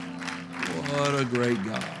What a great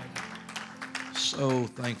God. So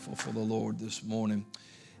thankful for the Lord this morning.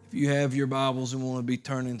 If you have your Bibles and want to be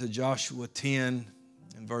turning to Joshua 10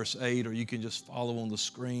 and verse 8, or you can just follow on the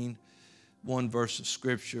screen, one verse of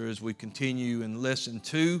Scripture as we continue in lesson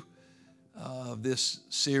 2 of this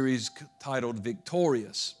series titled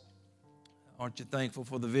Victorious. Aren't you thankful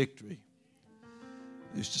for the victory?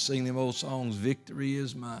 We used to sing them old songs, Victory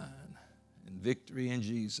is mine, and victory in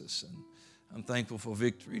Jesus. And I'm thankful for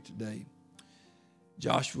victory today.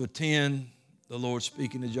 Joshua 10, the Lord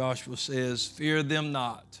speaking to Joshua says, "Fear them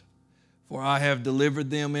not, for I have delivered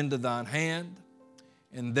them into thine hand,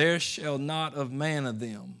 and there shall not of man of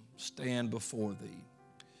them stand before thee."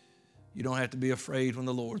 You don't have to be afraid when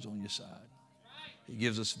the Lord's on your side. He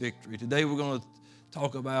gives us victory. Today we're going to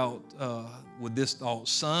talk about, with this thought,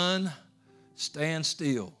 son, stand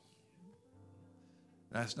still.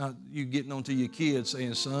 That's not you getting onto your kids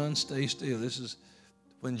saying, son, stay still. This is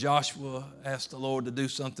when Joshua asked the Lord to do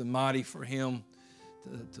something mighty for him,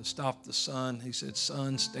 to stop the sun. He said,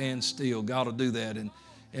 son, stand still. God will do that.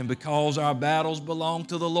 And because our battles belong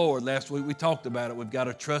to the Lord, last week we talked about it, we've got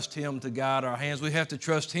to trust Him to guide our hands. We have to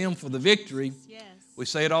trust Him for the victory. Yes. We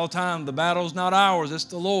say it all the time, the battle's not ours, it's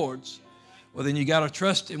the Lord's. Well, then you got to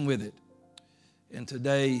trust Him with it. And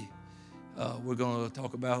today we're going to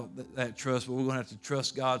talk about that trust, but we're going to have to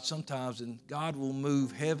trust God sometimes, and God will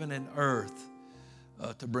move heaven and earth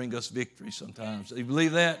to bring us victory sometimes. Do you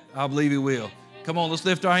believe that? I believe He will. Come on, let's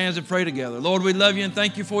lift our hands and pray together. Lord, we love You and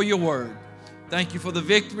thank You for Your word. Thank You for the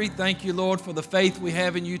victory. Thank You, Lord, for the faith we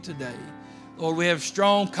have in You today. Lord, we have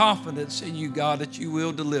strong confidence in You, God, that You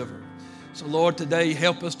will deliver. So, Lord, today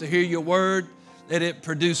help us to hear Your word. Let it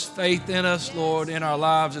produce faith in us, Lord, in our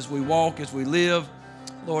lives as we walk, as we live.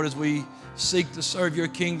 Lord, as we seek to serve Your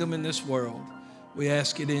kingdom in this world. We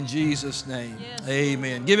ask it in Jesus' name. Yes.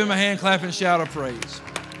 Amen. Give Him a hand clap and shout of praise.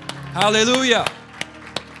 Hallelujah.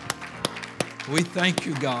 We thank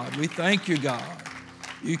You, God. We thank You, God.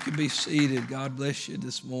 You can be seated. God bless you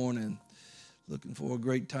this morning. Looking for a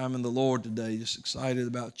great time in the Lord today. Just excited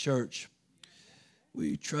about church.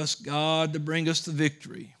 We trust God to bring us the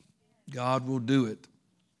victory. God will do it.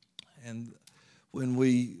 And when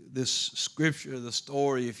this scripture, the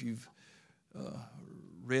story, if you've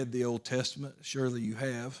read the Old Testament, surely you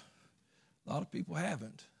have. A lot of people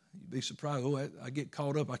haven't. You'd be surprised. Oh, I get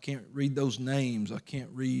caught up. I can't read those names. I can't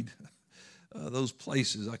read those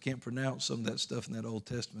places. I can't pronounce some of that stuff in that Old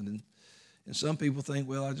Testament. And some people think,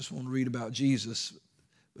 well, I just want to read about Jesus.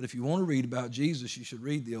 But if you want to read about Jesus, you should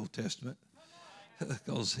read the Old Testament.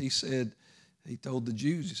 Because He told the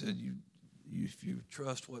Jews, He said, if you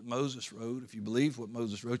trust what Moses wrote, if you believe what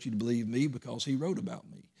Moses wrote, you'd believe me because he wrote about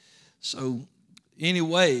me. So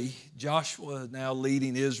anyway, Joshua is now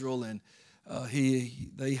leading Israel, and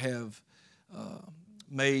they have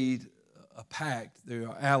made a pact. They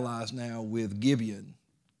are allies now with Gibeon.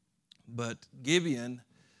 But Gibeon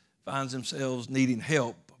finds themselves needing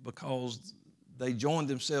help because they joined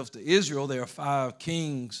themselves to Israel. There are 5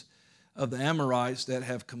 kings of the Amorites that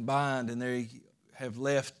have combined, and they have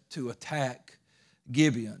left to attack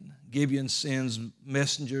Gibeon. Gibeon sends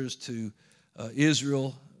messengers to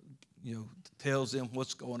Israel, tells them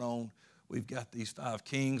what's going on. We've got these 5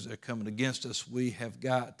 kings that are coming against us. We have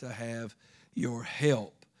got to have your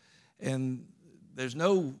help. And there's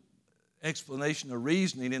no explanation or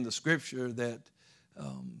reasoning in the scripture that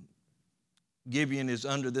Gibeon is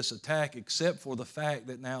under this attack except for the fact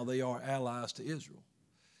that now they are allies to Israel.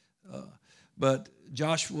 But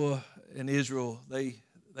Joshua and Israel,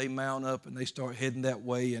 they mount up and they start heading that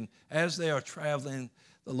way. And as they are traveling,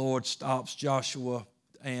 the Lord stops Joshua,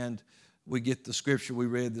 and we get the scripture we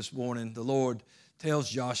read this morning. The Lord tells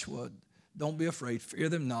Joshua, don't be afraid, fear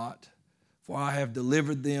them not, for I have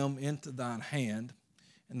delivered them into thine hand,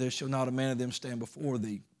 and there shall not a man of them stand before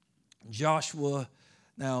thee. Joshua,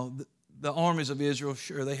 now the armies of Israel,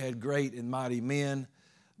 sure, they had great and mighty men,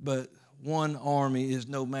 but one army is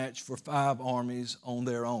no match for 5 armies on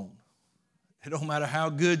their own. It don't matter how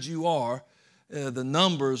good you are, the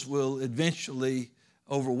numbers will eventually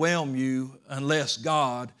overwhelm you unless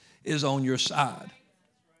God is on your side.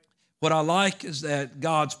 What I like is that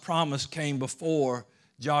God's promise came before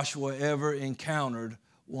Joshua ever encountered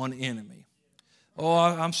one enemy. Oh,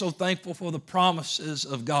 I'm so thankful for the promises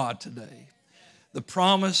of God today. The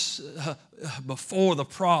promise before the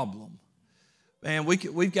problem. Man,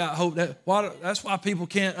 we've got hope. That's why people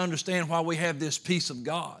can't understand why we have this peace of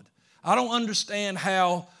God. I don't understand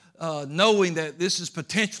how knowing that this is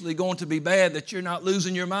potentially going to be bad, that you're not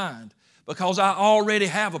losing your mind, because I already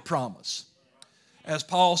have a promise. As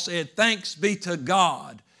Paul said, thanks be to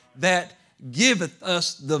God that giveth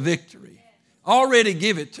us the victory. Already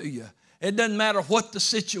give it to you. It doesn't matter what the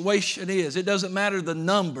situation is. It doesn't matter the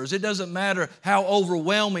numbers. It doesn't matter how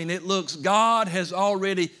overwhelming it looks. God has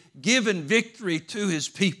already given victory to His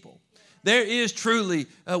people. There is truly,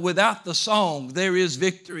 without the song, there is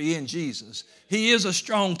victory in Jesus. He is a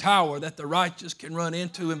strong tower that the righteous can run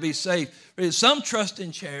into and be safe. Some trust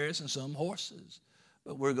in chariots and some horses.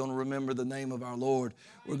 But we're going to remember the name of our Lord.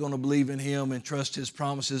 We're going to believe in Him and trust His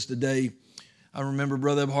promises today. I remember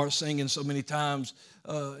Brother Eberhart singing so many times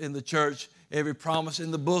in the church, every promise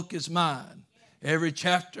in the book is mine. Every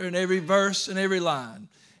chapter and every verse and every line.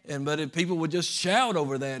 But if people would just shout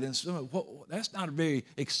over that, and that's not a very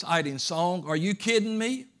exciting song. Are you kidding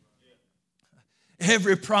me?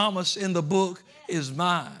 Every promise in the book is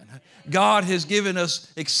mine. God has given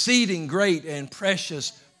us exceeding great and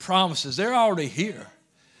precious promises. They're already here.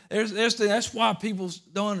 That's why people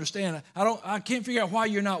don't understand. I can't figure out why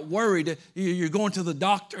you're not worried. You're going to the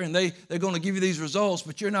doctor and they're going to give you these results,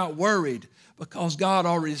 but you're not worried because God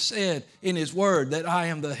already said in His Word that I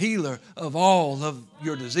am the healer of all of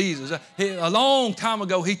your diseases. A long time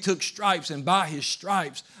ago, He took stripes, and by His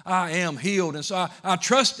stripes, I am healed. And so I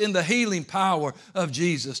trust in the healing power of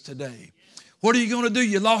Jesus today. What are you going to do?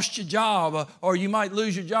 You lost your job, or you might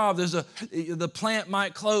lose your job. The plant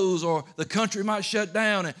might close, or the country might shut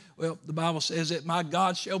down. And, well, the Bible says that my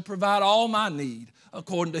God shall provide all my need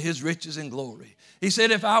according to His riches and glory. He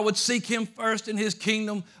said if I would seek Him first in His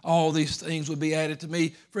kingdom, all these things would be added to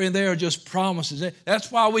me. Friend, they are just promises.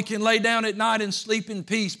 That's why we can lay down at night and sleep in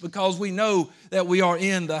peace, because we know that we are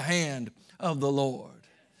in the hand of the Lord.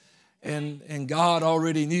 And God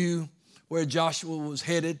already knew where Joshua was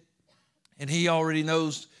headed. And He already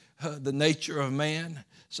knows the nature of man.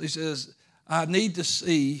 So He says, I need to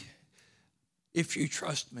see if you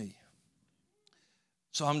trust me.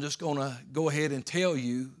 So I'm just going to go ahead and tell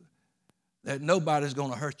you that nobody's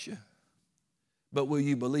going to hurt you. But will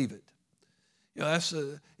you believe it? You know,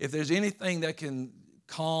 if there's anything that can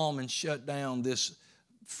calm and shut down this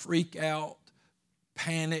freak out,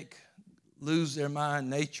 panic, lose their mind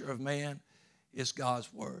nature of man, it's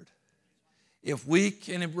God's Word. If we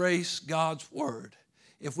can embrace God's Word,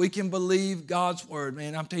 if we can believe God's Word,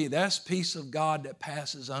 man, I'm telling you, that's peace of God that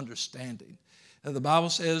passes understanding. And the Bible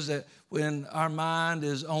says that when our mind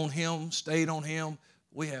is on Him, stayed on Him,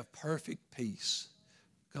 we have perfect peace.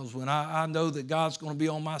 Because when I know that God's going to be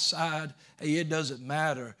on my side, hey, it doesn't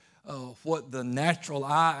matter what the natural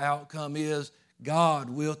eye outcome is,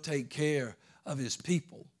 God will take care of His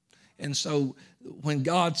people. And so when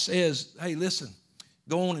God says, hey, listen,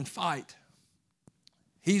 go on and fight,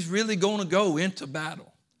 He's really going to go into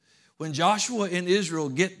battle. When Joshua and Israel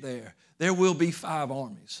get there, there will be 5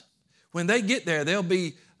 armies. When they get there, they'll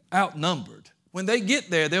be outnumbered. When they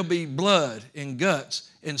get there, there'll be blood and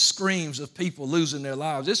guts and screams of people losing their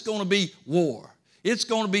lives. It's going to be war. It's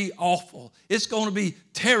going to be awful. It's going to be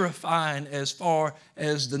terrifying as far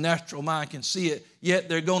as the natural mind can see it. Yet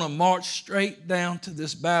they're going to march straight down to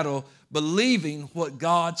this battle, believing what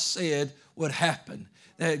God said would happen.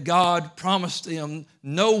 That God promised them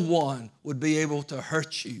no one would be able to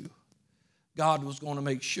hurt you. God was going to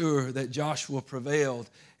make sure that Joshua prevailed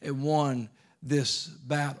and won this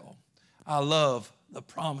battle. I love the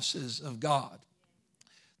promises of God.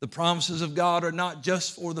 The promises of God are not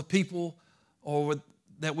just for the people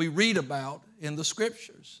that we read about in the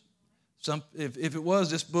Scriptures. If it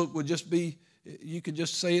was, this book would just be, you could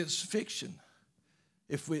just say it's fiction.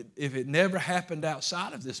 If it never happened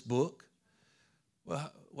outside of this book,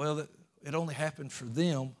 well, it only happened for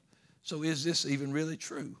them. So is this even really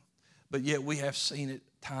true? But yet we have seen it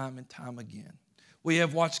time and time again. We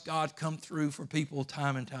have watched God come through for people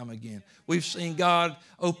time and time again. We've seen God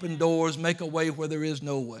open doors, make a way where there is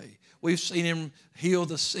no way. We've seen Him heal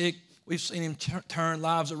the sick. We've seen Him turn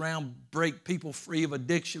lives around, break people free of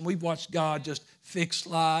addiction. We've watched God just fix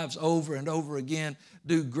lives over and over again,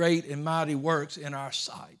 do great and mighty works in our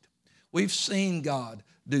sight. We've seen God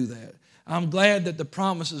do that. I'm glad that the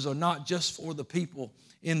promises are not just for the people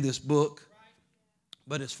in this book,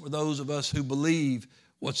 but it's for those of us who believe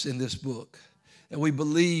what's in this book. And we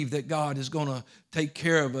believe that God is going to take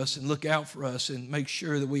care of us and look out for us and make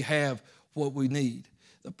sure that we have what we need.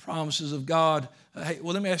 The promises of God. Hey,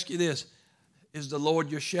 well, let me ask you this. Is the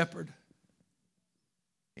Lord your shepherd?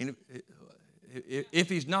 If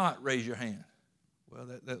He's not, raise your hand. Well,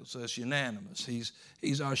 that's unanimous.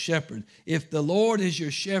 He's our shepherd. If the Lord is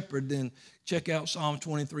your shepherd, then check out Psalm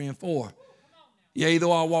 23 and 4. Yea,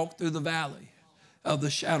 though I walk through the valley of the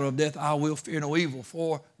shadow of death, I will fear no evil,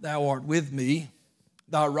 for thou art with me.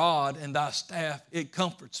 Thy rod and thy staff, it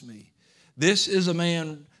comforts me. This is a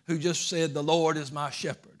man who just said, the Lord is my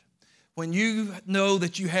shepherd. When you know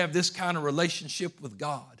that you have this kind of relationship with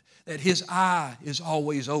God, that his eye is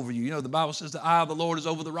always over you. You know, the Bible says the eye of the Lord is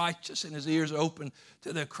over the righteous and his ears are open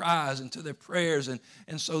to their cries and to their prayers. And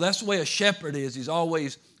so that's the way a shepherd is. He's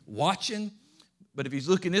always watching, but if he's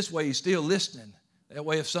looking this way, he's still listening. That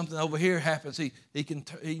way, if something over here happens, he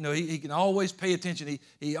can always pay attention.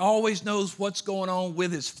 He always knows what's going on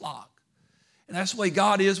with his flock. And that's the way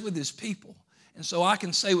God is with his people. And so I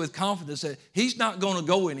can say with confidence that he's not going to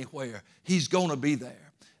go anywhere. He's going to be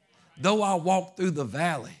there. Though I walk through the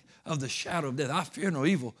valley of the shadow of death, I fear no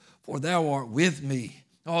evil, for thou art with me.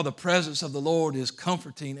 Oh, the presence of the Lord is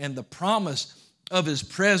comforting, and the promise of his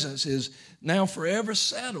presence is now forever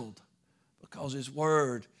settled because his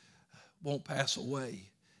word won't pass away.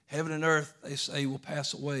 Heaven and earth, they say, will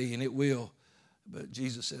pass away, and it will. But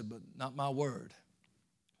Jesus said, but not my word.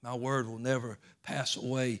 My word will never pass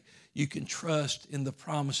away. You can trust in the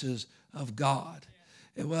promises of God.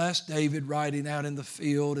 And well, that's David riding out in the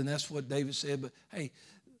field, and that's what David said. But hey,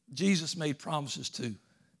 Jesus made promises too.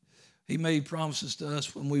 He made promises to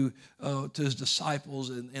us when we, to his disciples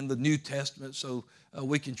in the New Testament, so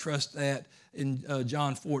we can trust that. In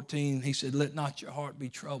John 14, he said, let not your heart be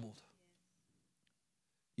troubled.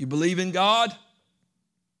 You believe in God?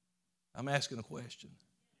 I'm asking a question.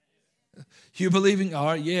 You believe in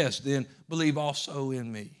God? Yes, then believe also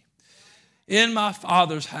in me. In my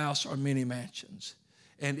Father's house are many mansions.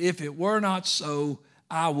 And if it were not so,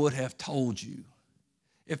 I would have told you.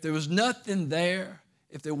 If there was nothing there,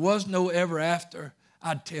 if there was no ever after,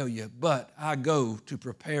 I'd tell you. But I go to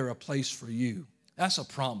prepare a place for you. That's a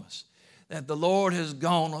promise that the Lord has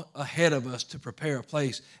gone ahead of us to prepare a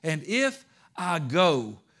place. And if I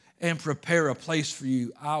go and prepare a place for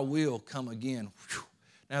you, I will come again. Whew.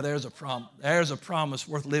 Now there's a promise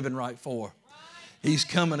worth living right for. He's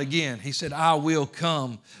coming again. He said, I will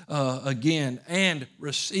come again and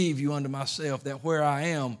receive you unto myself, that where I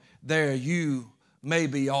am, there you may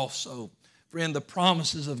be also. Friend, the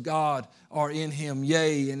promises of God are in him,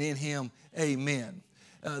 yea, and in him, amen.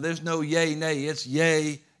 There's no yea, nay. It's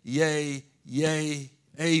yea, yea, yea,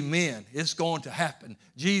 amen. It's going to happen.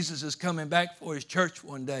 Jesus is coming back for his church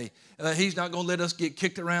one day. He's not going to let us get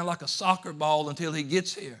kicked around like a soccer ball until he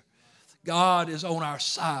gets here. God is on our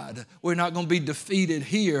side. We're not going to be defeated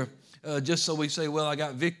here just so we say, well, I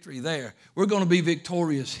got victory there. We're going to be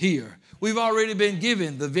victorious here. We've already been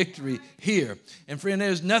given the victory here. And friend,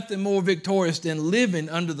 there's nothing more victorious than living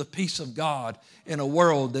under the peace of God in a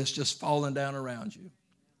world that's just falling down around you.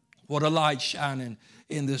 What a light shining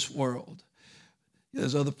in this world.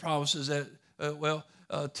 There's other promises that,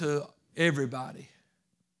 to everybody.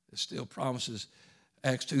 There's still promises.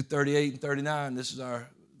 Acts 2:38 and 39, this is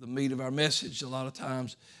the meat of our message a lot of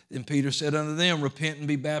times. Then Peter said unto them, repent and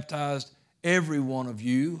be baptized, every one of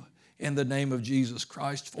you, in the name of Jesus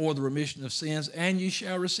Christ, for the remission of sins, and ye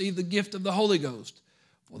shall receive the gift of the Holy Ghost.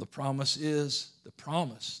 For the promise is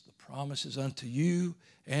unto you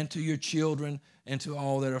and to your children and to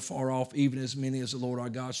all that are far off, even as many as the Lord our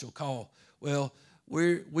God shall call. Well,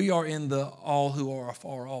 we are in the all who are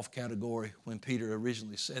far off category when Peter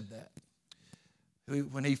originally said that.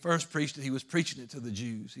 When he first preached it, he was preaching it to the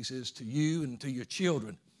Jews. He says, to you and to your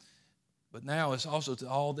children. But now it's also to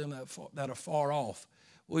all them that are far off.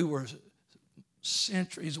 We were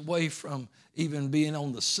centuries away from even being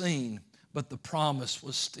on the scene, but the promise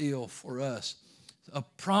was still for us. A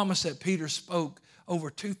promise that Peter spoke over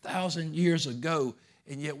 2,000 years ago,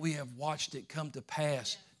 and yet we have watched it come to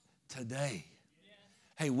pass today.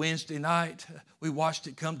 Hey, Wednesday night, we watched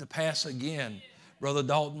it come to pass again. Brother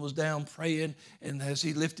Dalton was down praying, and as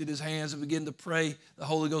he lifted his hands and began to pray, the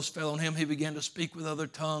Holy Ghost fell on him. He began to speak with other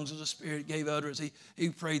tongues as the Spirit gave utterance. He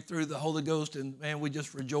prayed through the Holy Ghost, and man, we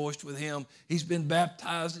just rejoiced with him. He's been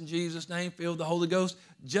baptized in Jesus' name, filled with the Holy Ghost,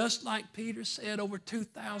 just like Peter said over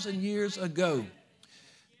 2,000 years ago.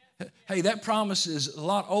 Hey, that promise is a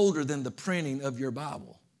lot older than the printing of your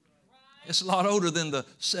Bible. It's a lot older than the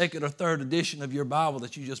second or third edition of your Bible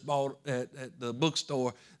that you just bought at the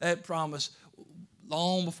bookstore. That promise,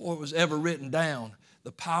 long before it was ever written down,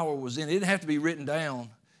 the power was in it. It didn't have to be written down.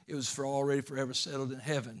 It was already forever settled in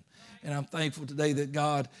heaven. And I'm thankful today that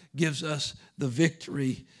God gives us the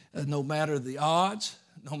victory no matter the odds,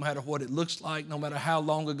 no matter what it looks like, no matter how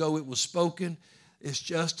long ago it was spoken. It's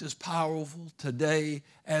just as powerful today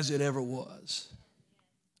as it ever was.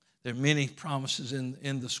 There are many promises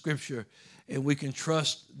in the Scripture, and we can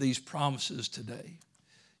trust these promises today.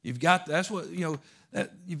 You've got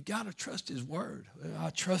you've got to trust His Word.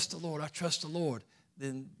 I trust the Lord. I trust the Lord.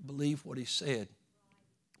 Then believe what He said.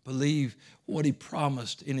 Believe what He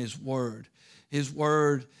promised in His Word. His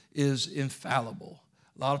Word is infallible.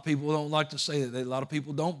 A lot of people don't like to say that. A lot of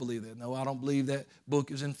people don't believe that. No, I don't believe that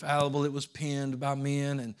book is infallible. It was penned by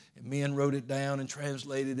men, and men wrote it down and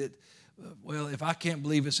translated it. Well, if I can't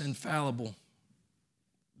believe it's infallible,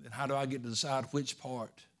 then how do I get to decide which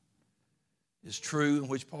part is true and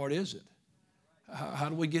which part isn't? How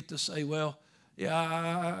do we get to say, well,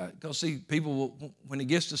 yeah, because see, people will, when it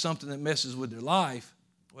gets to something that messes with their life,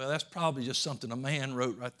 well, that's probably just something a man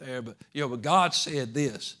wrote right there. But but God said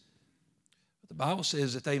this. But the Bible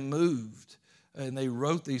says that they moved and they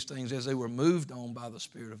wrote these things as they were moved on by the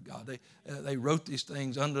Spirit of God. They wrote these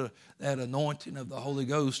things under that anointing of the Holy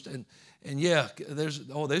Ghost. And yeah,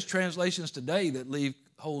 there's translations today that leave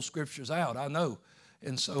whole scriptures out. I know.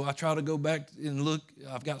 And so I try to go back and look.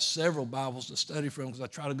 I've got several Bibles to study from because I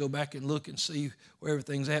try to go back and look and see where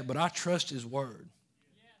everything's at. But I trust His Word.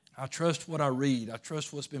 I trust what I read. I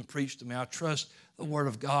trust what's been preached to me. I trust the Word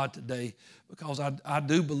of God today because I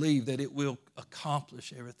do believe that it will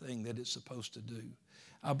accomplish everything that it's supposed to do.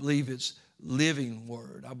 I believe it's living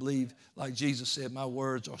Word. I believe, like Jesus said, my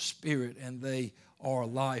words are spirit and they are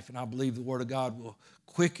life. And I believe the Word of God will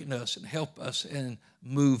quicken us and help us and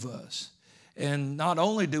move us. And not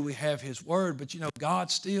only do we have His Word, but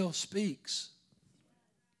God still speaks.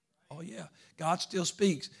 Oh yeah, God still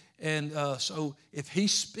speaks. And so if He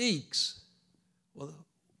speaks, well,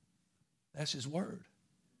 that's His Word.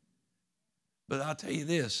 But I'll tell you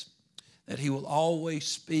this, that He will always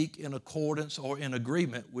speak in accordance or in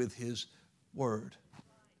agreement with His Word.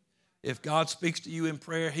 If God speaks to you in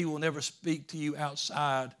prayer, He will never speak to you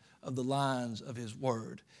outside of the lines of His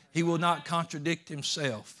Word. He will not contradict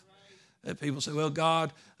Himself. That people say, well,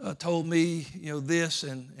 God told me, this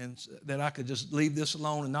and that I could just leave this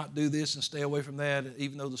alone and not do this and stay away from that,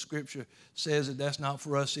 even though the Scripture says that that's not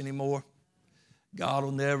for us anymore. God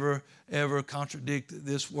will never, ever contradict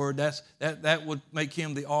this word. That would make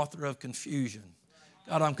Him the author of confusion.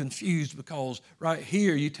 God, I'm confused because right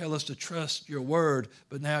here you tell us to trust your word,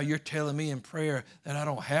 but now you're telling me in prayer that I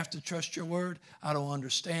don't have to trust your word. I don't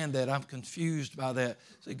understand that. I'm confused by that.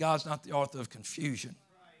 See, God's not the author of confusion.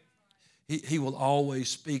 He will always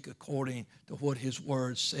speak according to what His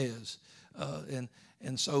Word says.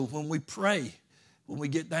 And so when we pray, when we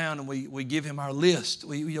get down and we give Him our list,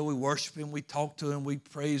 we worship Him, we talk to Him, we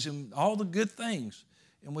praise Him, all the good things.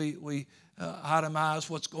 And we itemize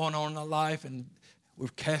what's going on in our life, and we're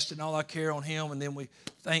casting all our care on Him, and then we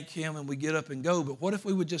thank Him and we get up and go. But what if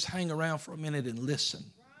we would just hang around for a minute and listen?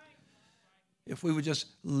 If we would just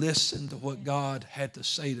listen to what God had to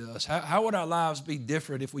say to us, how would our lives be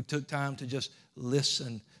different if we took time to just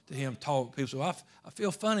listen to Him talk? People say, well, I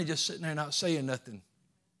feel funny just sitting there not saying nothing.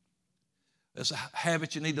 That's a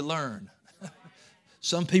habit you need to learn.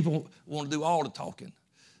 Some people want to do all the talking.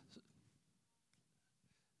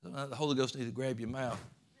 The Holy Ghost needs to grab your mouth.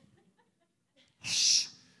 Shh.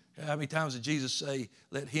 How many times did Jesus say,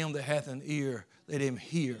 let him that hath an ear, let him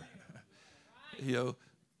hear?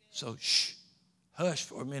 So shh. Hush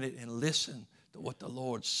for a minute and listen to what the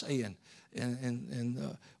Lord's saying. And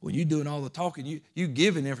when you're doing all the talking, you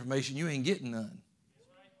giving information, you ain't getting none.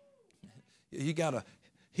 You got to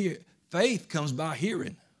hear. Faith comes by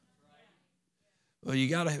hearing. Well, you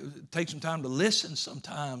got to take some time to listen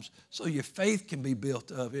sometimes so your faith can be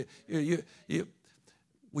built up.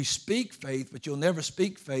 We speak faith, but you'll never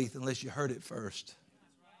speak faith unless you heard it first.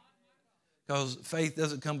 Because faith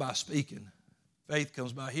doesn't come by speaking. Faith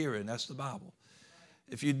comes by hearing. That's the Bible.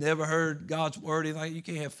 If you've never heard God's word, you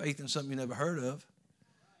can't have faith in something you never heard of.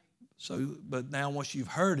 So, but now once you've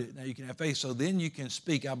heard it, now you can have faith. So then you can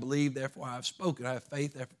speak. I believe, therefore I have spoken. I have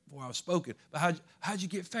faith, therefore I have spoken. But how'd you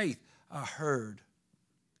get faith? I heard.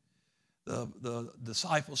 The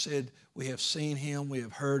disciples said, we have seen Him, we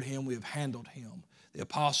have heard Him, we have handled Him. The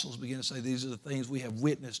apostles begin to say, these are the things we have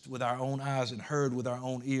witnessed with our own eyes and heard with our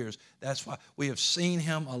own ears. That's why we have seen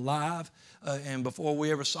Him alive. And before we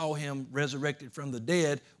ever saw Him resurrected from the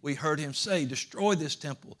dead, we heard Him say, destroy this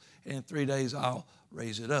temple, and in 3 days I'll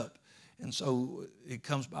raise it up. And so it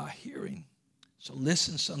comes by hearing. So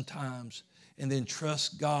listen sometimes and then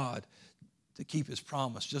trust God to keep His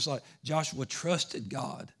promise. Just like Joshua trusted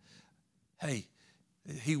God. Hey,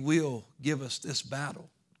 He will give us this battle.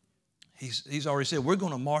 He's already said we're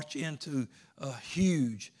going to march into a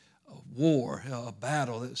huge war, a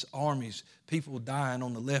battle. That's armies, people dying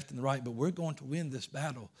on the left and the right, but we're going to win this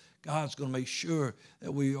battle. God's going to make sure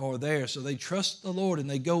that we are there. So they trust the Lord and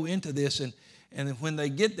they go into this, and when they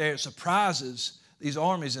get there, it surprises these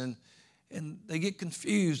armies, and they get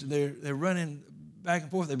confused, and they're running back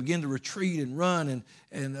and forth. They begin to retreat and run,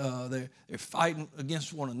 and they're fighting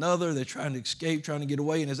against one another. They're trying to escape, trying to get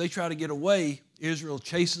away. And as they try to get away, Israel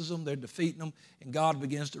chases them. They're defeating them, and God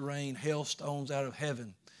begins to rain hailstones out of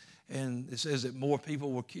heaven. And it says that more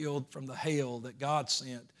people were killed from the hail that God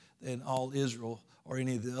sent than all Israel or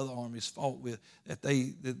any of the other armies fought with,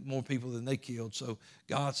 that more people than they killed. So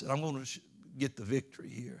God said, I'm going to get the victory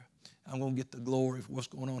here. I'm going to get the glory for what's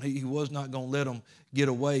going on. He was not going to let them get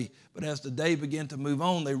away. But as the day began to move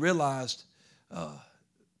on, they realized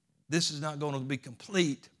this is not going to be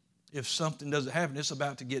complete if something doesn't happen. It's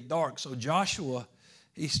about to get dark. So Joshua,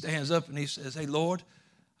 he stands up and he says, hey, Lord,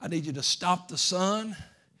 I need you to stop the sun.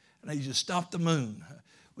 I need you to stop the moon.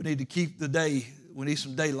 We need to keep the day. We need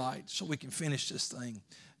some daylight so we can finish this thing.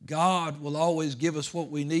 God will always give us what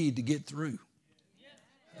we need to get through.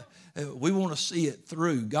 We want to see it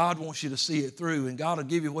through. God wants you to see it through, and God will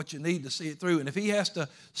give you what you need to see it through. And if he has to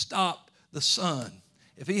stop the sun,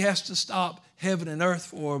 if he has to stop heaven and earth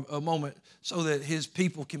for a moment so that his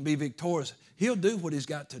people can be victorious, he'll do what he's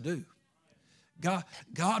got to do.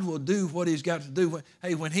 God will do what he's got to do.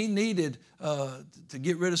 Hey, when he needed to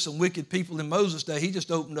get rid of some wicked people in Moses' day, he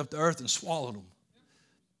just opened up the earth and swallowed them.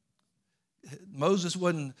 Moses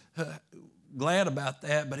wasn't glad about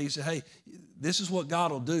that, but he said, hey, this is what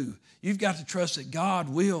God will do. You've got to trust that God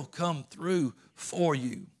will come through for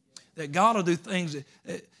you, that God will do things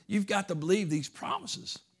that you've got to believe these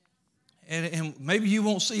promises. And maybe you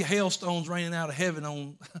won't see hailstones raining out of heaven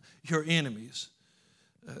on your enemies.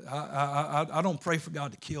 I don't pray for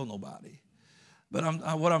God to kill nobody. But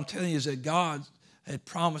what I'm telling you is that God had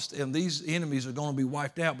promised them these enemies are going to be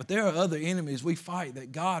wiped out. But there are other enemies we fight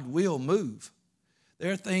that God will move.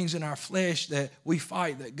 There are things in our flesh that we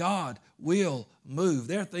fight that God will move.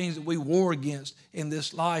 There are things that we war against in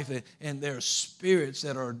this life, and there are spirits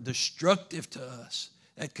that are destructive to us,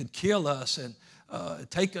 that could kill us and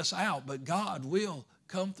take us out. But God will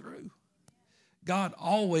come through. God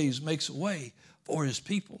always makes a way for his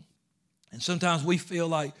people. And sometimes we feel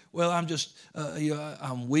like, well,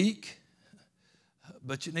 I'm weak,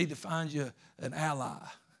 but you need to find you an ally.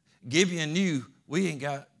 Gibeon knew we ain't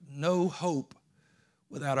got no hope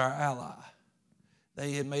without our ally.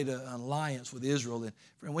 They had made an alliance with Israel. And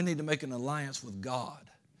friend, we need to make an alliance with God.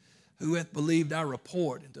 Who hath believed our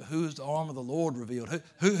report, and to who is the arm of the Lord revealed?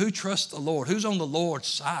 Who trusts the Lord? Who's on the Lord's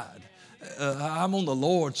side? I'm on the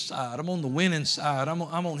Lord's side. I'm on the winning side. I'm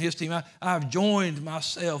on his team. I've joined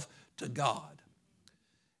myself to God.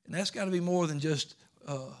 And that's got to be more than just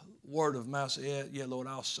word of mouth. Say, yeah, Lord,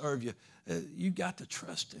 I'll serve you. You got to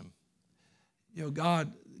trust him. You know,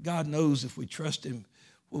 God knows if we trust him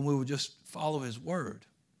when we will just follow his word.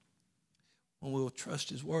 When we will trust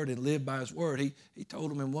his word and live by his word. He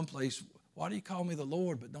told him in one place, why do you call me the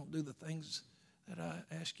Lord but don't do the things that I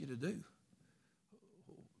ask you to do?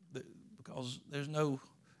 Because there's no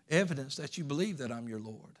evidence that you believe that I'm your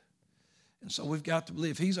Lord. And so we've got to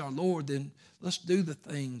believe if he's our Lord, then let's do the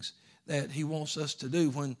things that he wants us to do.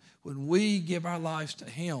 When we give our lives to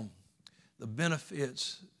him, the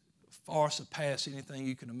benefits far surpass anything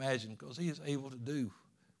you can imagine, because he is able to do,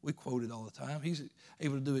 we quote it all the time, he's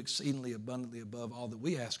able to do exceedingly abundantly above all that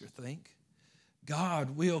we ask or think.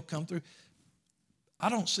 God will come through. I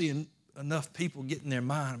don't see enough people getting their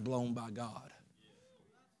mind blown by God.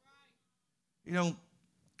 You know,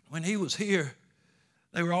 when he was here,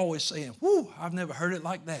 they were always saying, whoo, I've never heard it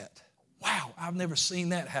like that. Wow, I've never seen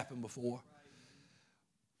that happen before.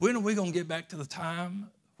 When are we going to get back to the time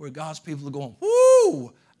where God's people are going,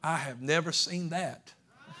 whoo, I have never seen that?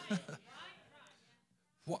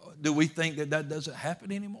 Do we think that doesn't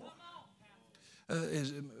happen anymore?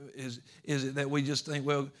 Is it that we just think,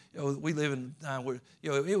 well, we live in a time where,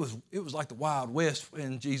 it was like the Wild West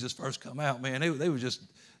when Jesus first come out, man. They were just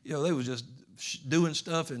doing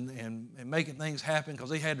stuff and making things happen because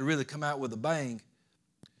they had to really come out with a bang.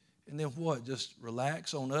 And then what? Just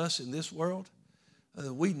relax on us in this world?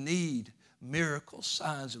 We need miracles,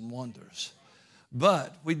 signs, and wonders.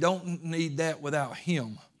 But we don't need that without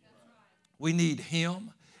him. We need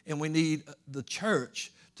him, and we need the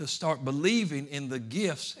church to start believing in the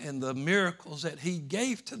gifts and the miracles that he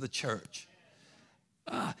gave to the church.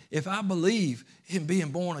 If I believe in being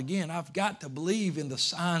born again, I've got to believe in the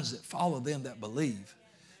signs that follow them that believe.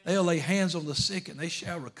 They'll lay hands on the sick and they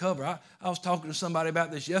shall recover. I was talking to somebody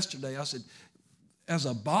about this yesterday. I said, as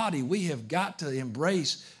a body, we have got to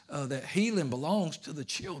embrace that healing belongs to the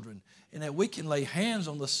children, and that we can lay hands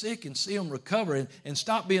on the sick and see them recover, and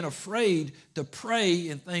stop being afraid to pray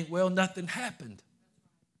and think, well, nothing happened.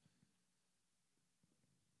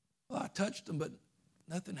 Well, I touched them, but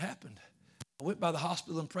nothing happened. I went by the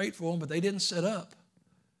hospital and prayed for them, but they didn't sit up.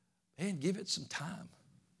 Man, give it some time.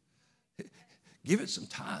 Give it some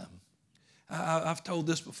time. I've told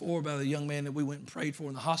this before about a young man that we went and prayed for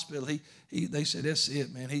in the hospital. They said, that's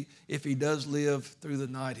it, man. If he does live through the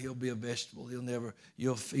night, he'll be a vegetable.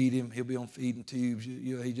 You'll feed him. He'll be on feeding tubes.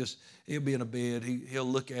 He'll be in a bed. He'll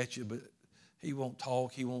look at you, but he won't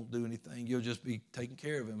talk. He won't do anything. You'll just be taking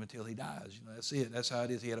care of him until he dies. That's it. That's how it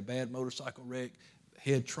is. He had a bad motorcycle wreck,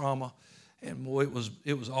 head trauma, and boy,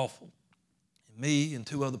 it was awful. And me and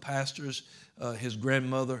 2 other pastors, his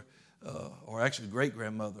grandmother, or actually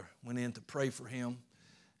great-grandmother, went in to pray for him.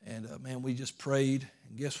 And, man, we just prayed.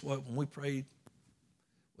 And guess what? When we prayed,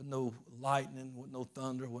 with no lightning, with no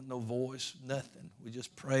thunder, with no voice, nothing. We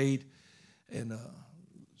just prayed. And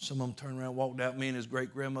some of them turned around, walked out. Me and his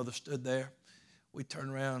great-grandmother stood there. We turned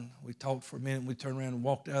around. We talked for a minute. We turned around and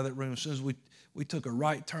walked out of that room. As soon as we took a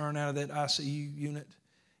right turn out of that ICU unit,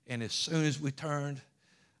 and as soon as we turned,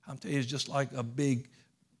 I'm telling you, it's just like a big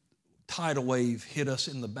tidal wave hit us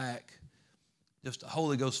in the back. Just the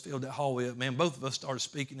Holy Ghost filled that hallway up. Man, both of us started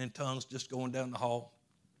speaking in tongues just going down the hall.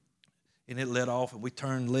 And it let off, and we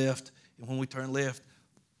turned left. And when we turned left,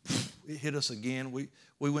 it hit us again. We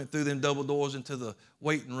went through them double doors into the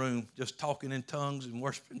waiting room, just talking in tongues and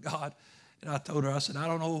worshiping God. And I told her, I said, I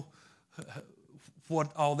don't know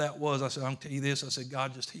what all that was. I said, I'm tell you this. I said,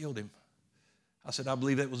 God just healed him. I said, I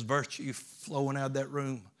believe that was virtue flowing out of that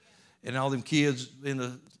room. And all them kids in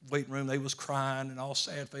the waiting room, they was crying and all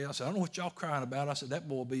sad face. I said, I don't know what y'all crying about. I said, that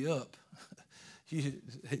boy will be up.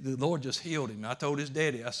 The Lord just healed him. I told his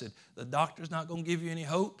daddy, I said, the doctor's not going to give you any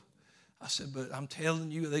hope. I said, but I'm telling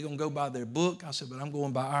you, they're going to go by their book. I said, but I'm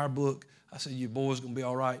going by our book. I said, your boy's going to be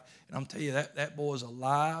all right. And I'm telling you, that boy's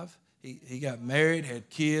alive. He got married, had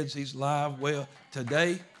kids. He's alive. Well,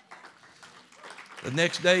 today, the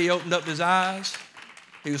next day he opened up his eyes.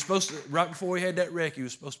 He was supposed to, right before he had that wreck, he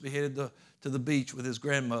was supposed to be headed to the beach with his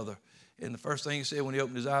grandmother. And the first thing he said when he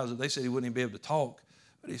opened his eyes, they said he wouldn't even be able to talk.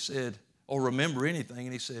 But he said, or remember anything.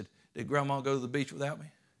 And he said, did Grandma go to the beach without me?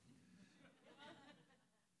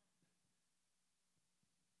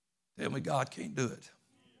 Tell me God can't do it.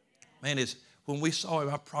 Man, when we saw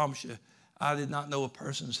him, I promise you, I did not know a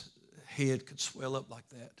person's head could swell up like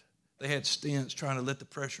that. They had stents trying to let the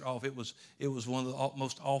pressure off. It was one of the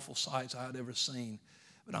most awful sights I had ever seen.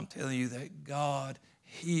 But I'm telling you that God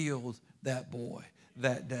healed that boy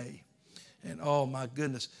that day. And oh my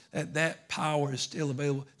goodness, that power is still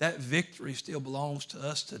available. That victory still belongs to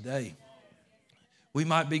us today. We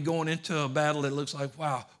might be going into a battle that looks like,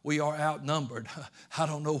 wow, we are outnumbered. I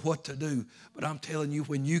don't know what to do. But I'm telling you,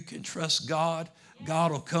 when you can trust God,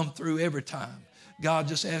 God will come through every time. God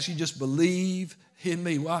just asks you, just believe in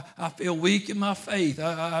me. Well, I feel weak in my faith.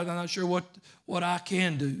 I'm not sure what I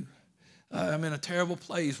can do. I'm in a terrible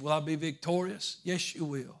place. Will I be victorious? Yes, you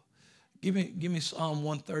will. Give me Psalm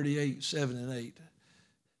 138, 7 and 8.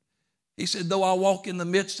 He said, though I walk in the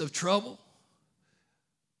midst of trouble,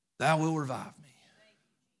 thou will revive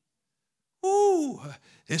me. Ooh,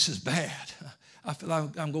 this is bad. I feel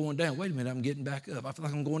like I'm going down. Wait a minute, I'm getting back up. I feel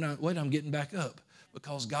like I'm going down. Wait, I'm getting back up.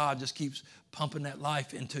 Because God just keeps pumping that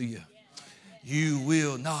life into you. You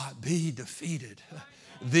will not be defeated.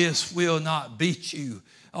 This will not beat you.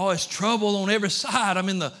 Oh, it's trouble on every side. I'm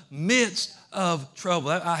in the midst of trouble.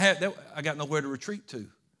 I got nowhere to retreat to.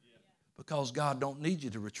 Because God don't need you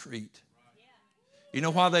to retreat. You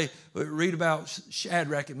know why they read about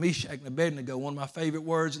Shadrach and Meshach and Abednego? One of my favorite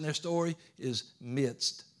words in their story is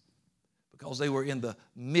midst. Because they were in the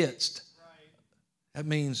midst. That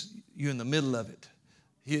means you're in the middle of it.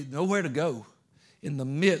 You had nowhere to go. In the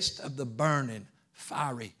midst of the burning,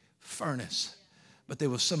 fiery furnace. But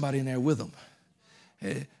there was somebody in there with them.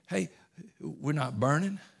 Hey, we're not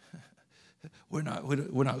burning. We're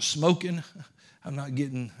not smoking. I'm not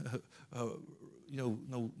getting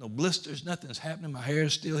no blisters. Nothing's happening. My hair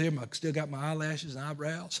is still here. I still got my eyelashes and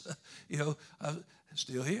eyebrows. I'm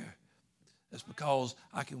still here. That's because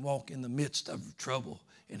I can walk in the midst of trouble,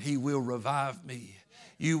 and he will revive me.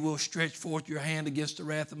 You will stretch forth your hand against the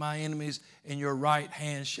wrath of my enemies, and your right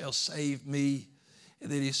hand shall save me.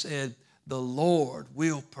 And then he said, the Lord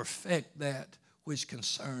will perfect that which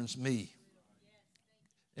concerns me.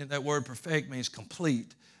 And that word perfect means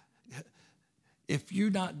complete. If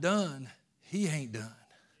you're not done, he ain't done.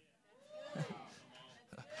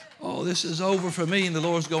 Oh, this is over for me. And the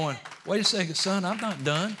Lord's going, wait a second, son, I'm not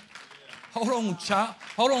done. Hold on,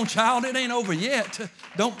 child. It ain't over yet.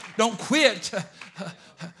 Don't quit.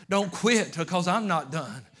 Don't quit because I'm not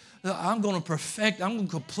done. I'm going to perfect, I'm going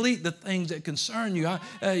to complete the things that concern you.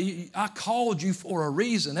 I called you for a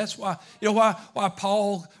reason. That's why, why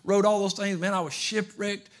Paul wrote all those things. Man, I was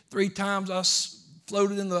shipwrecked 3 times. I was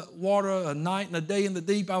floated in the water a night and a day in the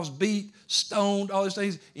deep. I was beat, stoned, all these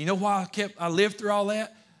things. You know why I lived through all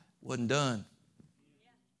that? Wasn't done.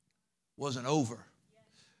 Wasn't over.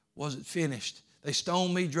 Wasn't finished. They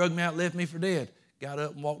stoned me, drugged me out, left me for dead. Got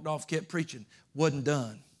up and walked off, kept preaching. Wasn't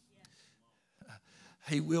done.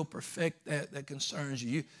 He will perfect that concerns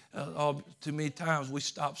you. Too many times we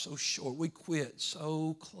stop so short. We quit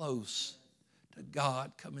so close to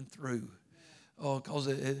God coming through. Because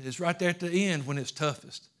it's right there at the end when it's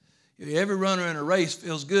toughest. Every runner in a race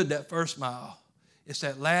feels good that first mile. It's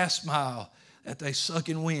that last mile that they suck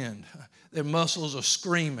in wind. Their muscles are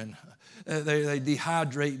screaming. They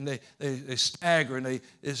dehydrate and they stagger, and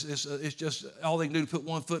it's just all they can do to put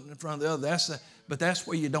one foot in front of the other. But that's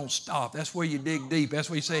where you don't stop. That's where you dig deep. That's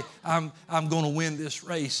where you say, I'm going to win this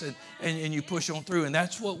race, and you push on through. And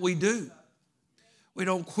that's what we do. We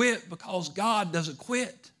don't quit because God doesn't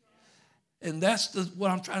quit. And that's what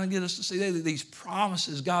I'm trying to get us to see. These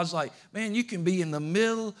promises, God's like, man, you can be in the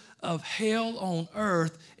middle of hell on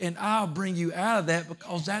earth, and I'll bring you out of that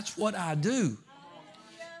because that's what I do.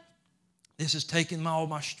 This is taking all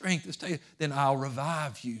my strength. Then I'll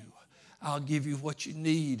revive you. I'll give you what you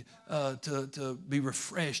need to be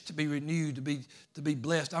refreshed, to be renewed, to be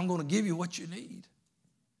blessed. I'm going to give you what you need.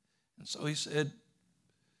 And so he said,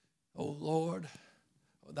 O Lord,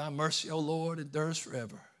 thy mercy, O Lord, endures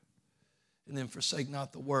forever. And then forsake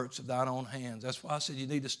not the works of thine own hands. That's why I said you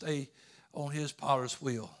need to stay on his potter's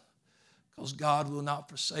wheel, because God will not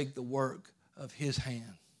forsake the work of his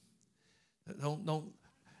hand. Don't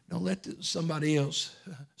let somebody else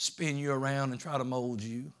spin you around and try to mold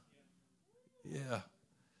you. Yeah,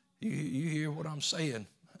 you hear what I'm saying.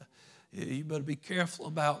 You better be careful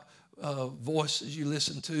about voices you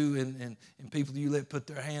listen to and people you let put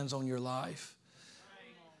their hands on your life.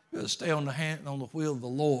 You better stay on the wheel of the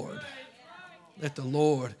Lord. Let the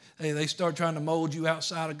Lord, they start trying to mold you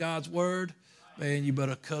outside of God's word, man, you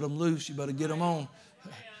better cut them loose. You better get them on.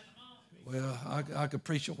 Well, I could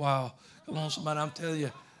preach a while. Come on, somebody, I'm telling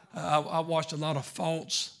you, I watched a lot of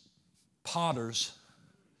false potters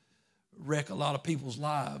wreck a lot of people's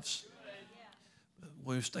lives.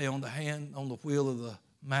 We stay on the wheel of the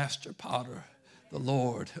master potter, the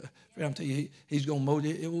Lord. I'm telling you, he's going to mold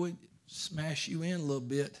you. It will smash you in a little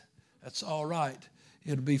bit. That's all right.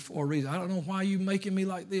 It'll be for a reason. I don't know why you're making me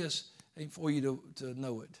like this. It ain't for you to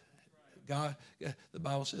know it. God, the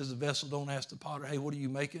Bible says the vessel don't ask the potter, hey, what are you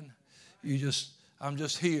making? I'm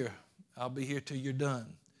just here. I'll be here till you're done.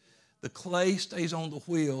 The clay stays on the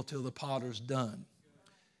wheel till the potter's done.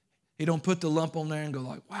 He don't put the lump on there and go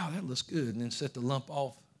like, wow, that looks good, and then set the lump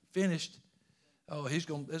off. Finished. Oh, there's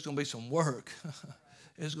going to be some work.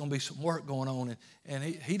 There's going to be some work going on. And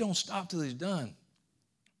he don't stop till he's done.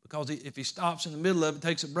 Because if he stops in the middle of it,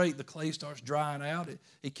 takes a break, the clay starts drying out.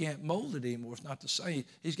 He can't mold it anymore. It's not the same.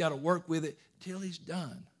 He's got to work with it till he's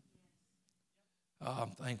done. Oh, I'm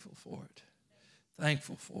thankful for it.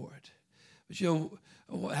 Thankful for it.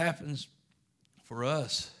 But what happens for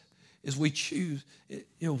us is we choose.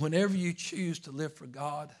 Whenever you choose to live for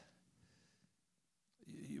God,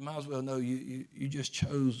 you might as well know you just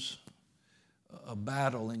chose a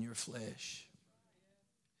battle in your flesh.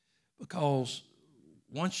 Because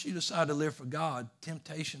once you decide to live for God,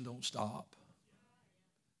 temptation don't stop.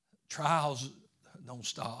 Trials don't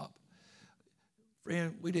stop.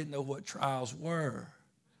 Friend, we didn't know what trials were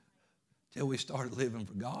till we started living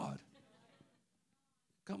for God.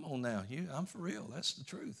 Come on now. I'm for real. That's the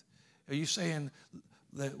truth. Are you saying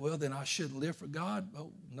that, well, then I shouldn't live for God?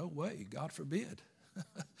 Oh, no way. God forbid.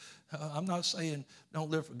 I'm not saying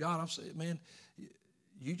don't live for God. I'm saying, man,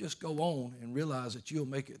 you just go on and realize that you'll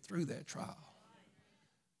make it through that trial.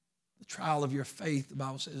 The trial of your faith, the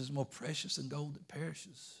Bible says, is more precious than gold that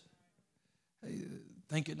perishes. Hey,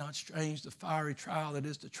 think it not strange, the fiery trial that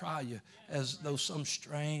is to try you, as though some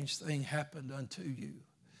strange thing happened unto you.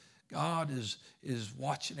 God is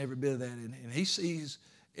watching every bit of that, and he sees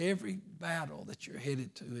every battle that you're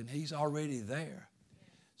headed to, and he's already there.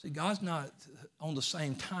 See, God's not on the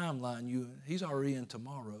same timeline you. He's already in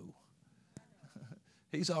tomorrow.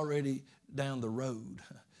 He's already down the road.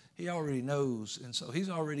 He already knows, and so he's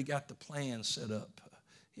already got the plan set up.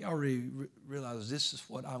 He already realizes this is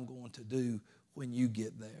what I'm going to do when you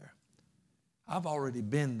get there. I've already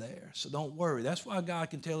been there, so don't worry. That's why God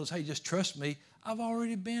can tell us, hey, just trust me. I've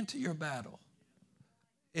already been to your battle.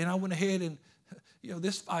 And I went ahead and,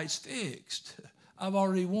 this fight's fixed. I've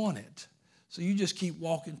already won it. So you just keep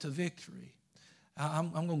walking to victory.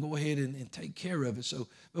 I'm going to go ahead and take care of it. So,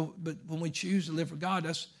 but when we choose to live for God,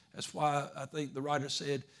 that's why I think the writer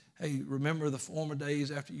said, hey, remember the former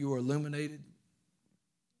days after you were illuminated,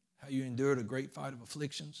 how you endured a great fight of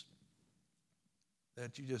afflictions.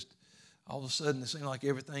 that you just, all of a sudden it seems like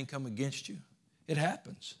everything come against you. It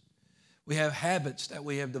happens. We have habits that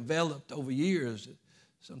we have developed over years.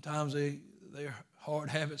 Sometimes they're hard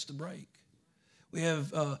habits to break. We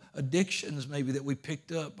have addictions maybe that we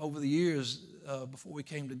picked up over the years before we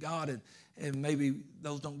came to God, and maybe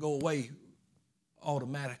those don't go away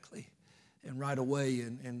automatically and right away,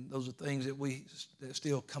 and those are things that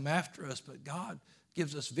still come after us, but God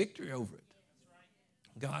gives us victory over it.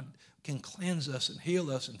 God can cleanse us and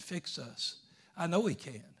heal us and fix us. I know He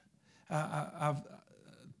can. I've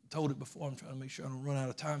told it before. I'm trying to make sure I don't run out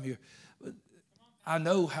of time here. But I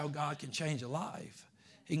know how God can change a life.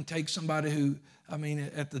 He can take somebody who,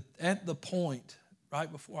 at the point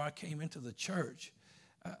right before I came into the church,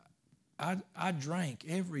 I drank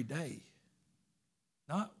every day.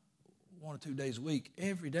 Not 1 or 2 days a week,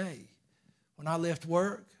 every day. When I left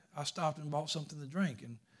work, I stopped and bought something to drink.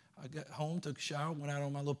 And I got home, took a shower, went out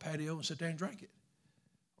on my little patio and sat there and drank it.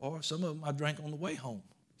 Or some of them I drank on the way home.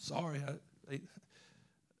 Sorry,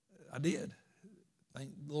 I did. Thank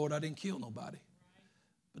the Lord I didn't kill nobody.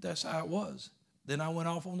 But that's how it was. Then I went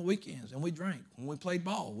off on the weekends and we drank. When we played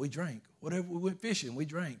ball, we drank. Whatever, we went fishing, we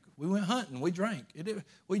drank. We went hunting, we drank.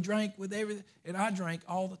 We drank with everything, and I drank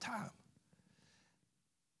all the time.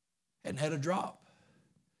 Hadn't had a drop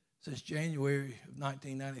since January of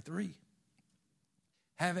 1993.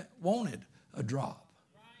 Haven't wanted a drop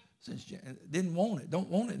since didn't want it. Don't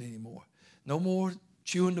want it anymore. No more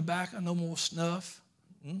chewing tobacco. No more snuff.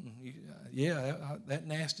 That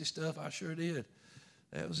nasty stuff. I sure did.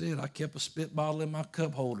 That was it. I kept a spit bottle in my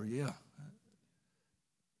cup holder. Yeah,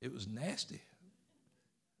 it was nasty.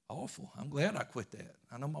 Awful. I'm glad I quit that.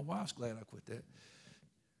 I know my wife's glad I quit that.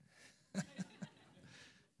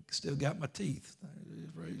 Still got my teeth.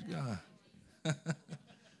 Praise God.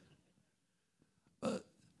 But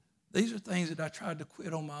these are things that I tried to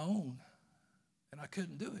quit on my own, and I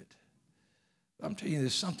couldn't do it. But I'm telling you,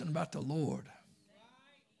 there's something about the Lord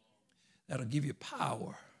that'll give you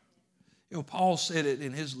power. You know, Paul said it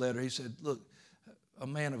in his letter. He said, look, a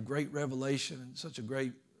man of great revelation and such a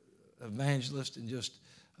great evangelist and just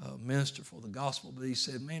minister for the gospel. But he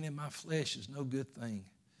said, man, in my flesh is no good thing.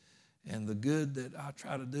 And the good that I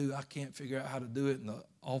try to do, I can't figure out how to do it. And the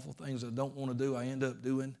awful things I don't want to do, I end up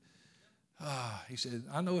doing. He said,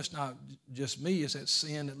 I know it's not just me. It's that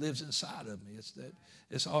sin that lives inside of me. It's that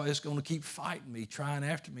it's going to keep fighting me, trying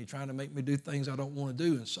after me, trying to make me do things I don't want to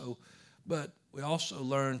do. And so, but we also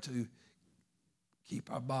learn to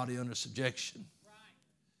keep our body under subjection.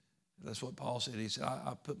 Right. That's what Paul said. He said,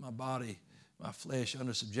 I put my body, my flesh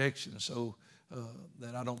under subjection so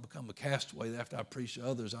that I don't become a castaway. After I preach to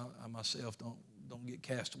others, I myself don't get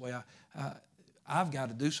cast away. I've got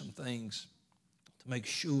to do some things to make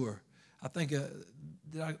sure. I think,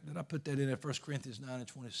 did I put that in at 1 Corinthians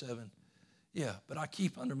 9:27? Yeah, but I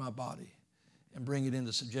keep under my body and bring it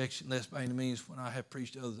into subjection, lest by any means when I have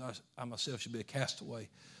preached to others, I myself should be a castaway.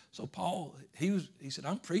 So Paul, he said,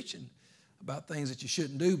 I'm preaching about things that you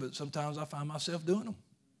shouldn't do, but sometimes I find myself doing them.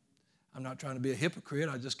 I'm not trying to be a hypocrite.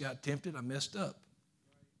 I just got tempted. I messed up.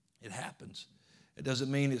 It happens. It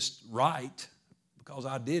doesn't mean it's right because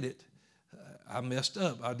I did it. I messed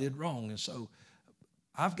up. I did wrong. And so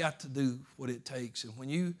I've got to do what it takes. And when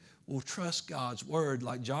you will trust God's word,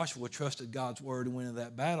 like Joshua trusted God's word and went into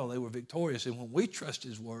that battle, they were victorious. And when we trust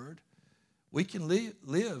his word, we can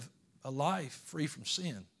live a life free from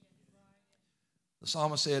sin. The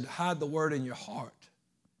psalmist said, hide the word in your heart,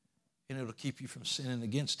 and it'll keep you from sinning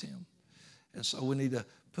against him. And so we need to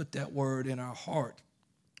put that word in our heart,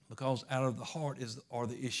 because out of the heart are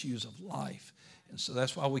the issues of life. And so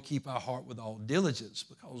that's why we keep our heart with all diligence,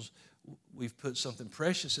 because we've put something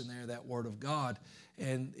precious in there, that word of God,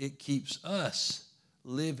 and it keeps us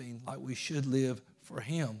living like we should live for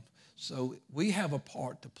him. So we have a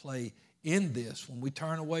part to play in this. When we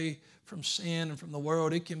turn away from sin and from the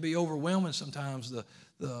world, it can be overwhelming sometimes,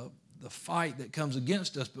 the fight that comes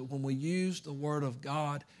against us. But when we use the word of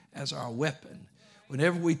God as our weapon,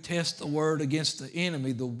 whenever we test the word against the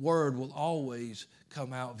enemy, the word will always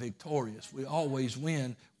come out victorious. We always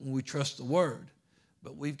win when we trust the word.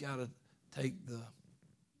 But we've got to make the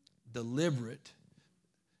deliberate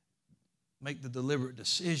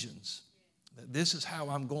decisions that this is how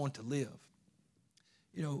I'm going to live.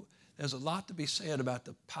 You know, there's a lot to be said about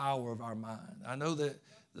the power of our mind. I know that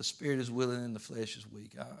the spirit is willing and the flesh is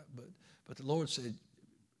weak, but the Lord said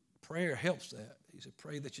prayer helps that. He said,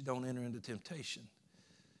 pray that you don't enter into temptation.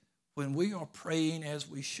 When we are praying as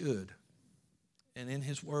we should and in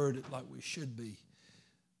his word like we should be,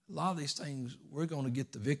 a lot of these things we're going to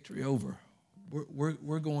get the victory over.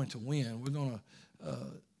 We're going to win. We're going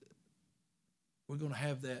to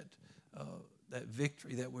have that that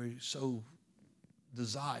victory that we so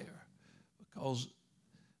desire. Because,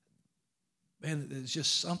 man, there's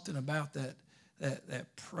just something about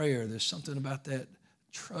that prayer. There's something about that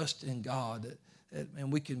trust in God that man,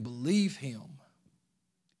 we can believe Him,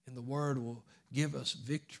 and the Word will give us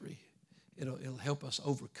victory. It'll help us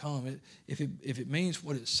overcome it. If it means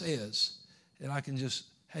what it says, then I can just,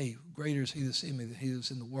 hey, greater is He that's in me than he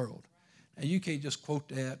that's in the world. Now, you can't just quote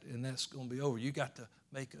that and that's going to be over. You got to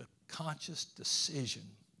make a conscious decision.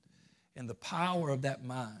 And the power of that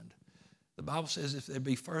mind. The Bible says if there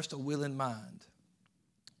be first a willing mind,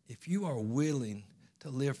 if you are willing to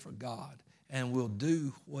live for God and will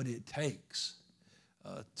do what it takes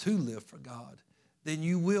to live for God, then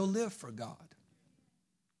you will live for God.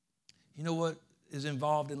 You know what is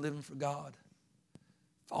involved in living for God?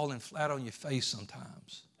 Falling flat on your face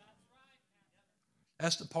sometimes.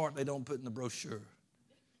 That's the part they don't put in the brochure.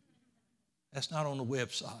 That's not on the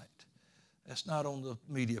website. That's not on the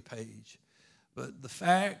media page. But the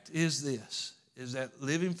fact is this, is that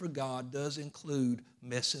living for God does include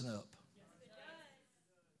messing up.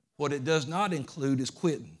 What it does not include is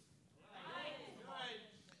quitting.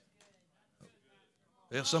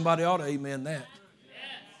 Well, somebody ought to amen that.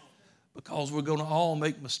 Because we're going to all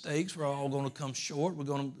make mistakes. We're all going to come short. We're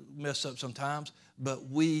going to mess up sometimes. But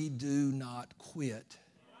we do not quit.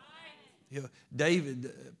 You know,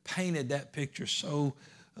 David painted that picture so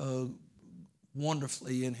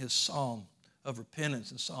wonderfully in his psalm of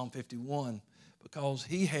repentance in Psalm 51. Because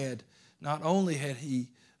he had, not only had he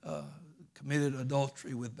committed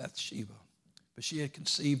adultery with Bathsheba, but she had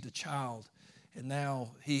conceived a child. And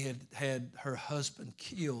now he had had her husband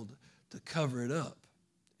killed to cover it up.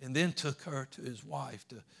 And then took her to his wife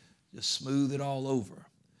to just smooth it all over.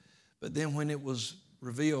 But then when it was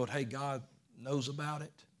revealed, hey, God knows about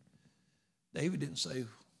it, David didn't say,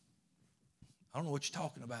 I don't know what you're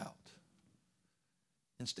talking about.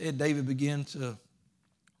 Instead, David began to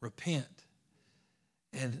repent.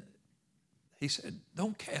 And he said,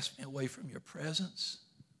 don't cast me away from your presence.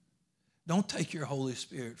 Don't take your Holy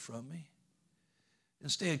Spirit from me.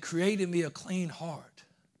 Instead, create in me a clean heart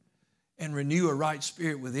and renew a right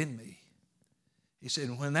spirit within me. He said,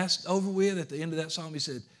 and when that's over with, at the end of that psalm, he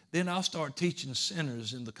said, then I'll start teaching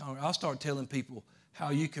sinners in the congregation. I'll start telling people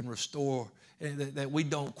how you can restore, and that we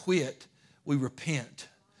don't quit, we repent.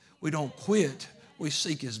 We don't quit, we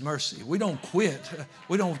seek His mercy. We don't quit,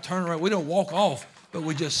 we don't turn around, we don't walk off, but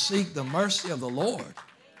we just seek the mercy of the Lord.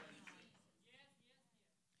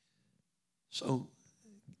 So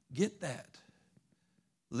get that.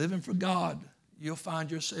 Living for God, you'll find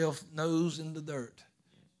yourself nose in the dirt.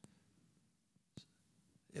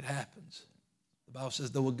 It happens. The Bible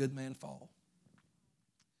says, though a good man fall,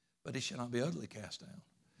 but he shall not be utterly cast down.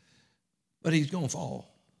 But he's going to fall.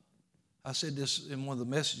 I said this in one of the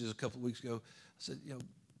messages a couple of weeks ago. I said, you know,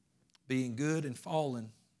 being good and falling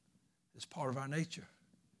is part of our nature.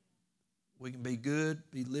 We can be good,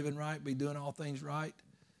 be living right, be doing all things right,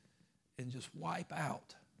 and just wipe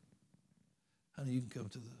out. Honey, you can come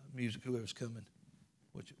to the music, whoever's coming,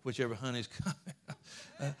 whichever honey's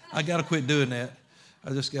coming. I got to quit doing that. I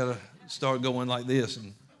just got to start going like this.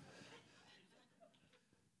 And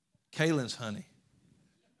Kaylin's honey.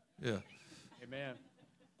 Yeah. Amen.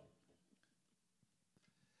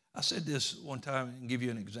 I said this one time and give you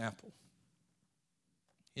an example.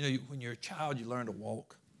 You know, when you're a child, you learn to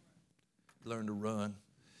walk, you learn to run.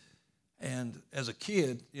 And as a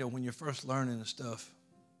kid, you know, when you're first learning and stuff,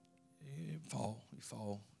 you fall, you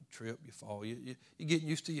trip, you fall. You're getting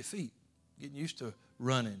used to your feet, getting used to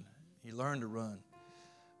running. You learn to run.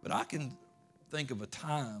 But I can think of a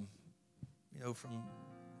time, you know, from,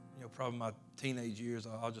 you know, probably my teenage years,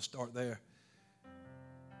 I'll just start there,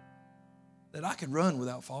 that I could run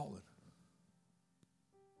without falling.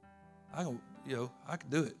 I could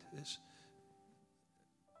do it.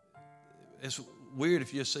 It's weird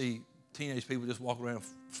if you see teenage people just walk around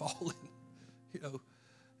falling, you know,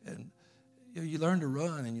 and you know, you learn to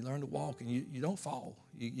run and you learn to walk and you don't fall.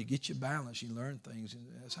 You get your balance, you learn things, and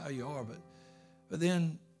that's how you are. But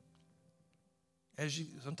then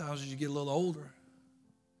sometimes as you get a little older,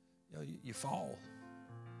 you know, you fall.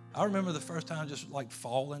 I remember the first time just like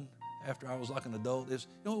falling after I was like an adult. You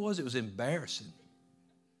know what it was? It was embarrassing.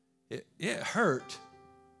 It hurt,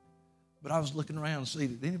 but I was looking around and see,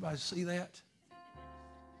 did anybody see that?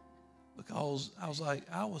 Because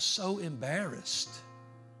I was so embarrassed.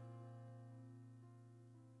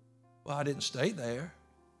 Well, I didn't stay there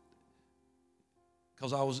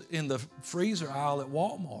because I was in the freezer aisle at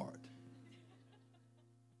Walmart.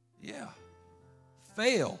 Yeah.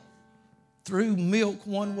 Fell. Threw milk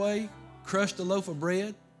one way, crushed a loaf of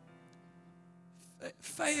bread.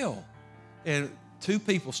 Fell. And 2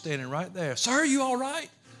 people standing right there. Sir, you all right?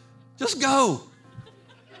 Just go.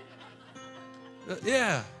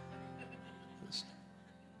 Yeah.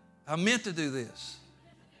 I meant to do this.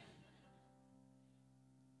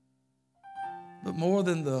 But more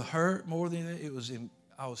than the hurt, more than that,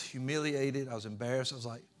 I was humiliated. I was embarrassed. I was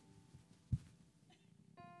like,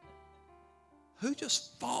 who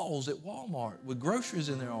just falls at Walmart with groceries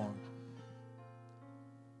in their arm?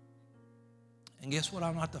 And guess what?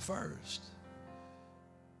 I'm not the first.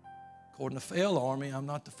 According to Fail Army, I'm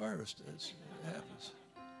not the first. It happens.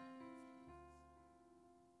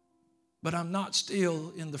 But I'm not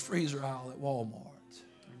still in the freezer aisle at Walmart.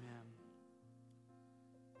 Amen.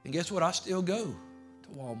 And guess what? I still go to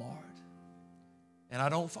Walmart. And I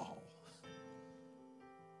don't fall.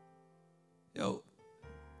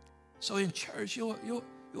 So in church, you know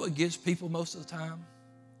what gets people most of the time?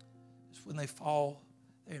 Is when they fall,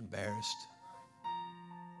 they're embarrassed.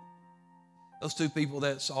 Those 2 people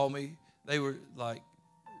that saw me, they were like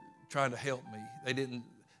trying to help me.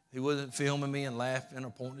 He wasn't filming me and laughing or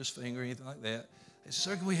pointing his finger or anything like that. They said,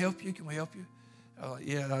 sir, can we help you? Can we help you? I was like,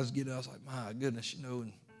 yeah. And I was like, my goodness,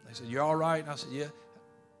 And they said, you're all right? And I said, yeah.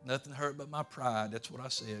 Nothing hurt but my pride. That's what I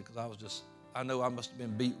said, because I know I must have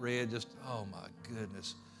been beat red. Oh my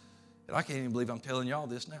goodness. And I can't even believe I'm telling y'all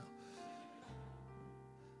this now.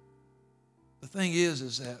 The thing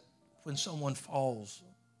is that when someone falls,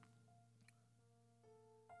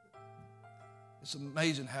 it's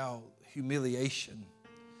amazing how humiliation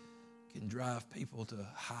can drive people to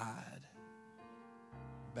hide,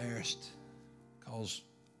 embarrassed, because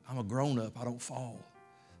I'm a grown-up, I don't fall.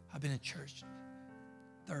 I've been in church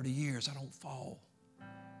 30 years, I don't fall.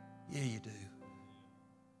 Yeah, you do.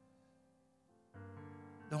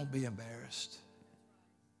 Don't be embarrassed.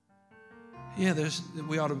 Yeah,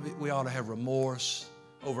 we ought to have remorse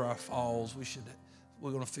over our falls.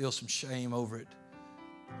 We're going to feel some shame over it.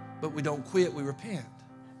 But we don't quit, we repent.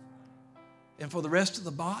 And for the rest of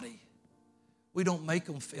the body, we don't make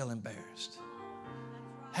them feel embarrassed.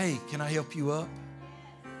 Hey, can I help you up?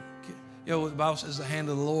 The Bible says the hand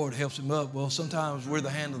of the Lord helps him up. Well, sometimes we're the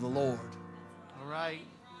hand of the Lord. All right.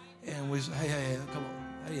 And we say, hey, come on.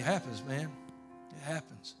 Hey, it happens, man. It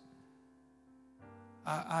happens.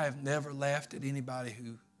 I have never laughed at anybody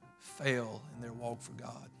who fell in their walk for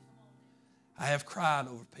God. I have cried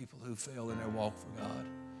over people who fell in their walk for God.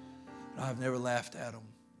 But I've never laughed at them.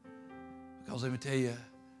 Because let me tell you,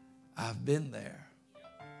 I've been there.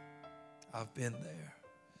 I've been there.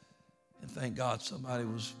 And thank God somebody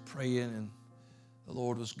was praying and the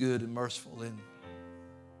Lord was good and merciful. And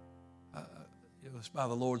it was by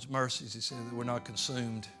the Lord's mercies, he said, that we're not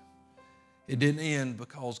consumed. It didn't end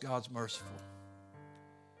because God's merciful.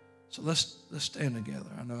 So let's stand together.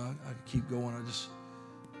 I know I could keep going.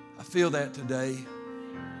 I feel that today.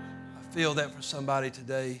 I feel that for somebody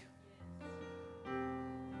today.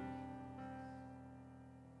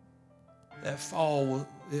 That fall,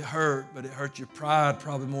 it hurt, but it hurt your pride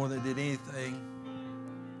probably more than it did anything.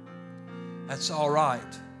 That's all right.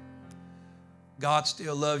 God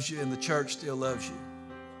still loves you and the church still loves you.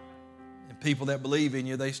 And people that believe in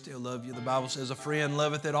you, they still love you. The Bible says a friend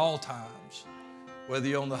loveth at all times, whether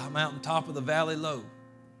you're on the mountaintop or the valley low.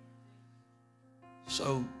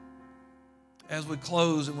 So as we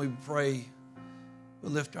close and we pray,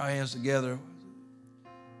 we'll lift our hands together.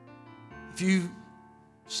 If you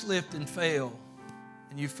slipped and fell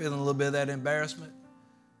and you're feeling a little bit of that embarrassment,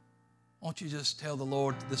 won't you just tell the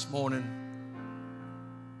Lord this morning,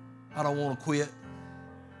 I don't want to quit.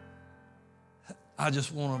 I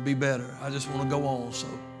just want to be better. I just want to go on. So,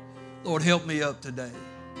 Lord, help me up today.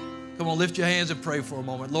 Come on, lift your hands and pray for a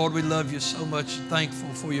moment. Lord, we love you so much and thankful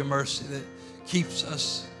for your mercy that keeps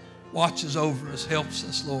us, watches over us, helps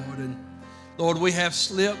us, Lord. And Lord, we have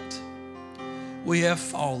slipped. We have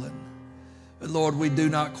fallen. But Lord, we do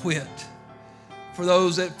not quit. For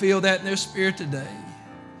those that feel that in their spirit today,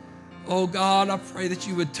 oh God, I pray that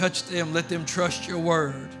you would touch them, let them trust your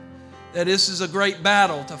word. That this is a great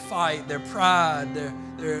battle to fight, their pride,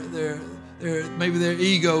 their maybe their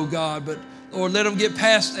ego, God. But Lord, let them get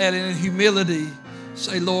past that and in humility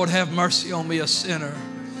say, Lord, have mercy on me, a sinner.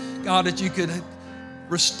 God, that you could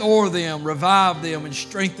restore them, revive them, and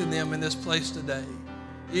strengthen them in this place today.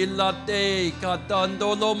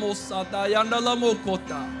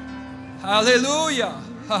 Hallelujah.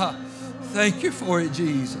 Thank you for it,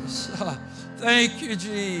 Jesus. Thank you,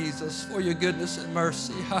 Jesus, for your goodness and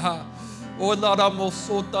mercy.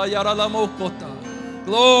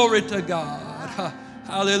 Glory to God.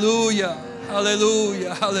 Hallelujah.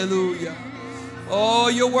 Hallelujah. Hallelujah. Oh,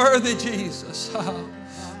 you're worthy, Jesus.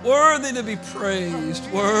 Worthy to be praised.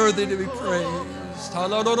 Worthy to be praised.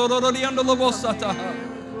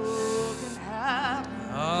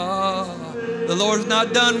 The Lord's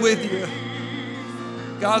not done with you.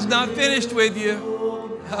 God's not finished with you.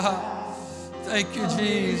 Thank you,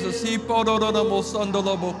 Jesus.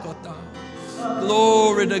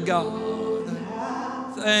 Glory to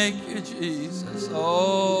God. Thank you, Jesus.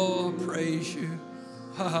 Oh, I praise you.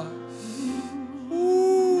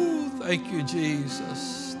 Ooh, thank you,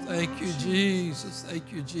 Jesus. Thank you, Jesus.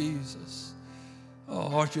 Thank you, Jesus.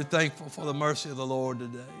 Oh, aren't you thankful for the mercy of the Lord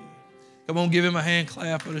today? Come on, give him a hand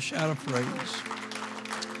clap and a shout of praise.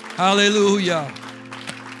 Hallelujah.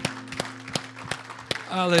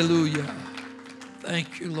 Hallelujah.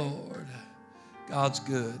 Thank you, Lord. God's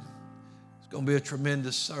good. It's going to be a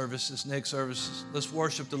tremendous service, this next service. Let's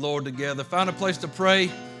worship the Lord together. Find a place to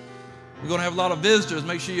pray. We're going to have a lot of visitors.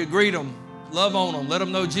 Make sure you greet them. Love on them. Let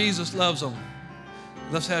them know Jesus loves them.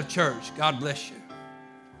 Let's have church. God bless you.